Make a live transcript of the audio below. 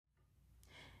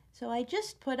So I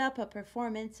just put up a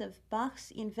performance of Bach's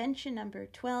Invention number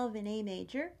 12 in A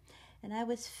major, and I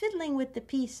was fiddling with the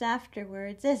piece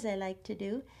afterwards, as I like to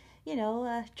do,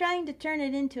 trying to turn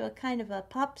it into a kind of a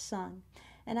pop song.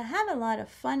 And I had a lot of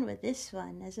fun with this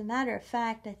one. As a matter of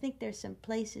fact, I think there's some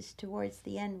places towards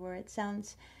the end where it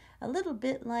sounds a little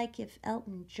bit like if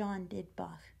Elton John did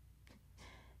Bach.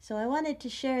 So I wanted to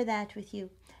share that with you.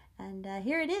 And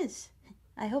here it is.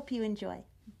 I hope you enjoy.